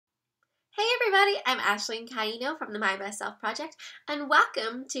everybody, I'm Ashleen Caino from the My Best Self Project, and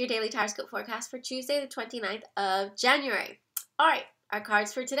welcome to your daily Tarotscope forecast for Tuesday the 29th of January. Alright, our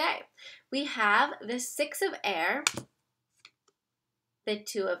cards for today. We have the Six of Air, the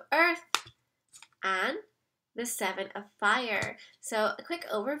Two of Earth, and the Seven of Fire. So a quick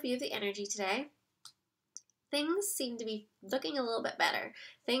overview of the energy today. Things seem to be looking a little bit better.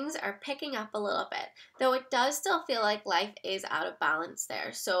 Things are picking up a little bit, though it does still feel like life is out of balance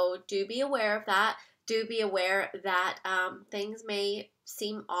there. So do be aware of that. Do be aware that things may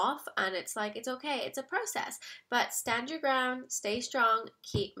seem off, and it's okay. It's a process, but stand your ground, stay strong,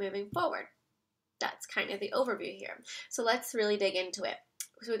 keep moving forward. That's kind of the overview here. So let's really dig into it.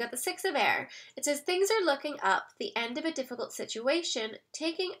 So we got the Six of Air. It says things are looking up, the end of a difficult situation,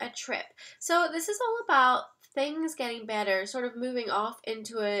 taking a trip. So this is all about things getting better, sort of moving off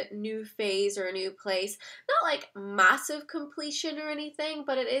into a new phase or a new place. Not like massive completion or anything,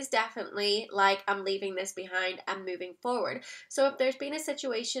 but it is definitely like I'm leaving this behind, I'm moving forward. So if there's been a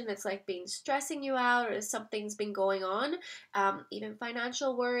situation that's like been stressing you out, or something's been going on, even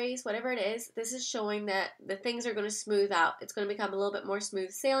financial worries, whatever it is, this is showing that the things are going to smooth out. It's going to become a little bit more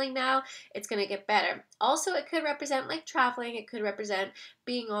smooth sailing now. It's going to get better. Also, it could represent like traveling. It could represent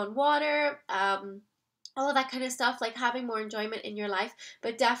being on water, all of that kind of stuff, like having more enjoyment in your life.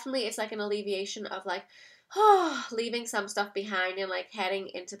 But definitely it's like an alleviation of like, leaving some stuff behind and like heading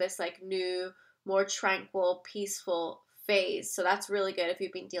into this like new, more tranquil, peaceful phase. So that's really good if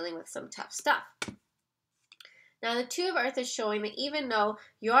you've been dealing with some tough stuff. Now, the Two of Earth is showing that even though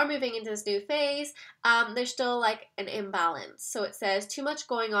you are moving into this new phase, there's still like an imbalance. So it says too much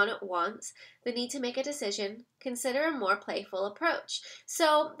going on at once, the need to make a decision, consider a more playful approach.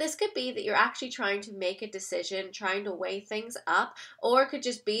 So this could be that you're actually trying to make a decision, trying to weigh things up, or it could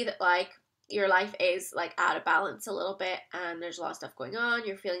just be that like your life is like out of balance a little bit and there's a lot of stuff going on,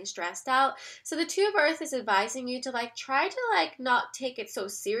 you're feeling stressed out. So the Two of Earth is advising you to like try to like not take it so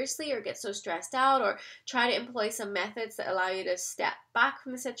seriously or get so stressed out, or try to employ some methods that allow you to step back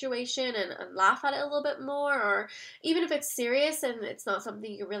from the situation and laugh at it a little bit more. Or even if it's serious and it's not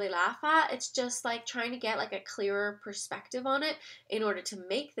something you can really laugh at, it's just like trying to get like a clearer perspective on it in order to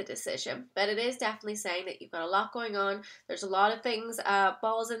make the decision. But it is definitely saying that you've got a lot going on. There's a lot of things,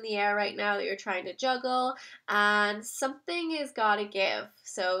 balls in the air right now that you're trying to juggle, and something has got to give.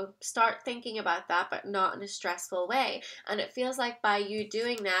 So start thinking about that, but not in a stressful way. And it feels like by you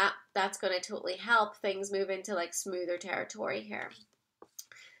doing that, that's going to totally help things move into like smoother territory here.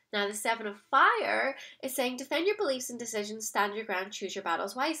 Now, the Seven of Fire is saying defend your beliefs and decisions, stand your ground, choose your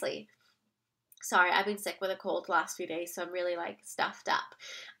battles wisely. Sorry, I've been sick with a cold the last few days, so I'm really like stuffed up.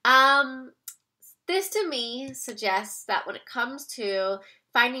 This to me suggests that when it comes to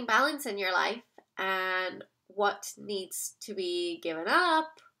finding balance in your life and what needs to be given up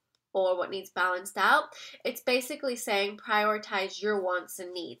or what needs balanced out, it's basically saying prioritize your wants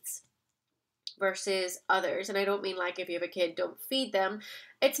and needs versus others. And I don't mean like if you have a kid, don't feed them.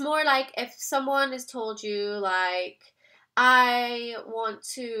 It's more like if someone has told you like, I want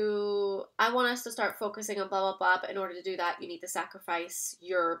us to start focusing on blah, blah, blah, but in order to do that, you need to sacrifice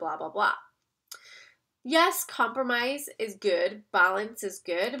your blah, blah, blah. Yes, compromise is good, balance is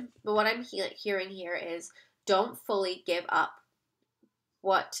good, but what I'm hearing here is don't fully give up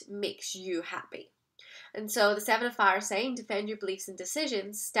what makes you happy. And so the Seven of Fire is saying defend your beliefs and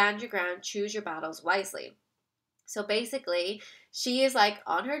decisions, stand your ground, choose your battles wisely. So basically, she is like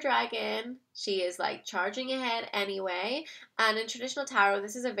on her dragon, she is like charging ahead anyway, and in traditional tarot,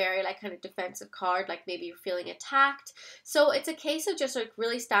 this is a very like kind of defensive card, like maybe you're feeling attacked. So it's a case of just like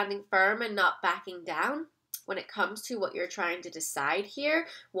really standing firm and not backing down when it comes to what you're trying to decide here,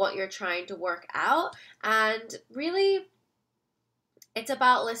 what you're trying to work out, and really it's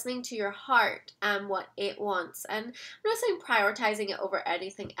about listening to your heart and what it wants. And I'm not saying prioritizing it over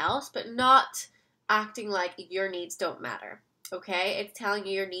anything else, but not acting like your needs don't matter, okay? It's telling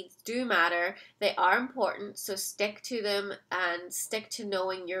you your needs do matter. They are important, so stick to them and stick to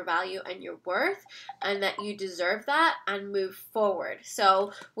knowing your value and your worth and that you deserve that and move forward.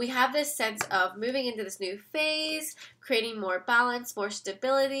 So we have this sense of moving into this new phase, creating more balance, more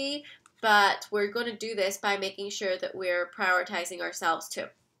stability, but we're going to do this by making sure that we're prioritizing ourselves too.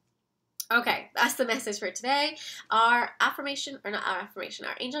 Okay, that's the message for today. Our affirmation, or not our affirmation,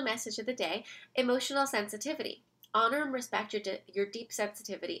 our angel message of the day, emotional sensitivity. Honor and respect your deep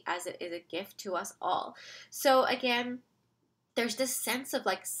sensitivity as it is a gift to us all. So again, there's this sense of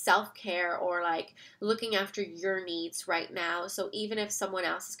like self-care or like looking after your needs right now. So even if someone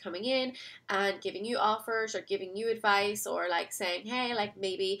else is coming in and giving you offers or giving you advice or like saying, hey, like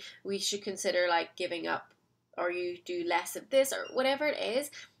maybe we should consider like giving up or you do less of this or whatever it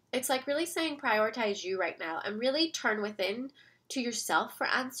is, it's like really saying prioritize you right now and really turn within to yourself for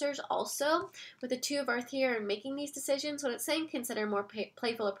answers also. With the Two of Earth here and making these decisions, when it's saying consider a more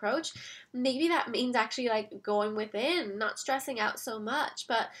playful approach, maybe that means actually like going within, not stressing out so much,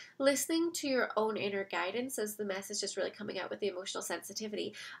 but listening to your own inner guidance as the message is really coming out with the emotional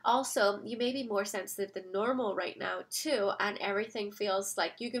sensitivity. Also, you may be more sensitive than normal right now too, and everything feels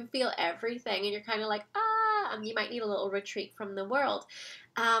like you can feel everything and you're kind of like, and you might need a little retreat from the world.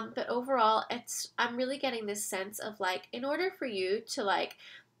 But overall, I'm really getting this sense of like, in order for you to like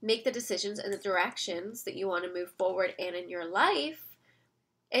make the decisions and the directions that you want to move forward in your life,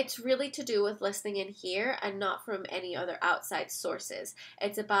 it's really to do with listening in here and not from any other outside sources.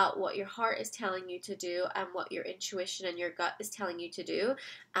 It's about what your heart is telling you to do and what your intuition and your gut is telling you to do.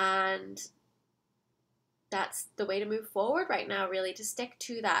 And that's the way to move forward right now, really, to stick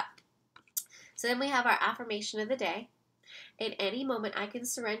to that. So then we have our affirmation of the day. In any moment, I can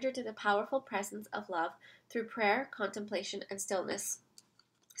surrender to the powerful presence of love through prayer, contemplation, and stillness.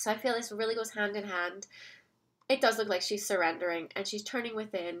 So I feel this really goes hand in hand. It does look like she's surrendering and she's turning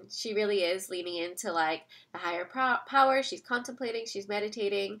within. She really is leaning into like the higher power. She's contemplating, she's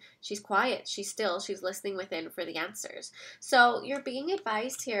meditating, she's quiet, she's still, she's listening within for the answers. So you're being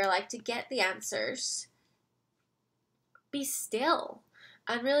advised here, like, to get the answers, be still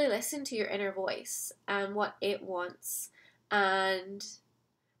and really listen to your inner voice and what it wants. And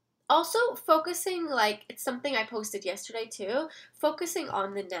also focusing, like, it's something I posted yesterday too, focusing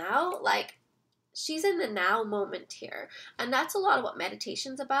on the now. Like, she's in the now moment here, and that's a lot of what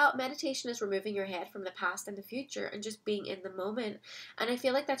meditation's about. Meditation is removing your head from the past and the future and just being in the moment, and I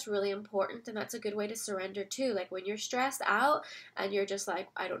feel like that's really important, and that's a good way to surrender too. Like when you're stressed out and you're just like,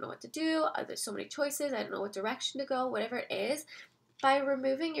 I don't know what to do, there's so many choices, I don't know what direction to go, whatever it is, by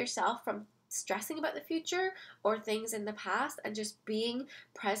removing yourself from stressing about the future or things in the past and just being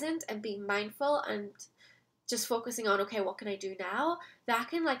present and being mindful and just focusing on, okay, what can I do now? That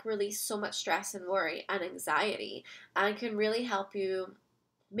can like release so much stress and worry and anxiety, and can really help you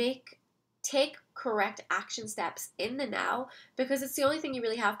take correct action steps in the now, because it's the only thing you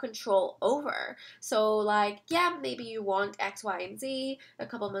really have control over. So like, yeah, maybe you want X, Y, and Z a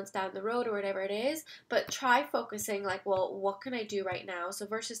couple months down the road or whatever it is, but try focusing like, well, what can I do right now? So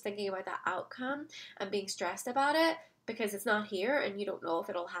versus thinking about that outcome and being stressed about it, because it's not here and you don't know if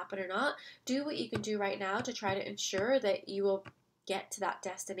it'll happen or not, do what you can do right now to try to ensure that you will get to that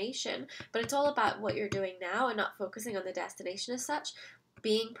destination. But it's all about what you're doing now and not focusing on the destination as such.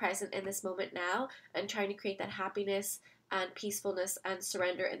 Being present in this moment now and trying to create that happiness and peacefulness and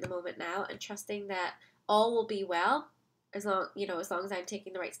surrender in the moment now, and trusting that all will be well as long as I'm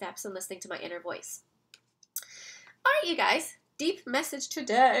taking the right steps and listening to my inner voice. All right, you guys. Deep message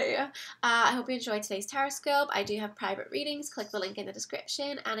today. I hope you enjoyed today's Tarotscope. I do have private readings. Click the link in the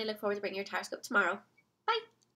description, and I look forward to bringing your Tarotscope tomorrow.